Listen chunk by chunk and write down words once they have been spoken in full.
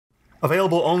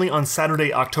Available only on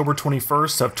Saturday, October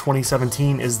 21st of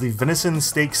 2017 is the Venison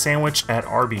Steak Sandwich at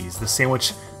Arby's. The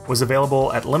sandwich was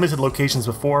available at limited locations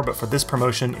before, but for this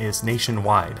promotion is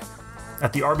nationwide.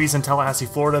 At the Arby's in Tallahassee,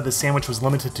 Florida, the sandwich was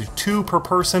limited to 2 per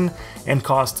person and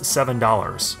cost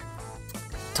 $7.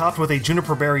 Topped with a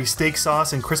juniper berry steak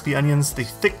sauce and crispy onions, the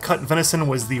thick-cut venison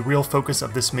was the real focus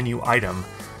of this menu item.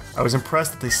 I was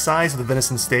impressed at the size of the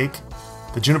venison steak.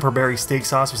 The juniper berry steak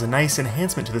sauce was a nice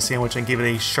enhancement to the sandwich and gave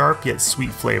it a sharp yet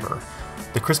sweet flavor.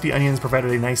 The crispy onions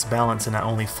provided a nice balance in not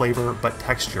only flavor, but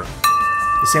texture.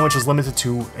 The sandwich was limited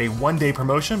to a 1-day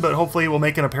promotion, but hopefully it will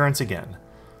make an appearance again.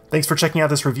 Thanks for checking out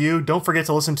this review. Don't forget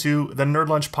to listen to the Nerd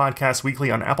Lunch Podcast weekly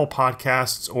on Apple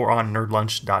Podcasts or on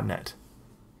nerdlunch.net.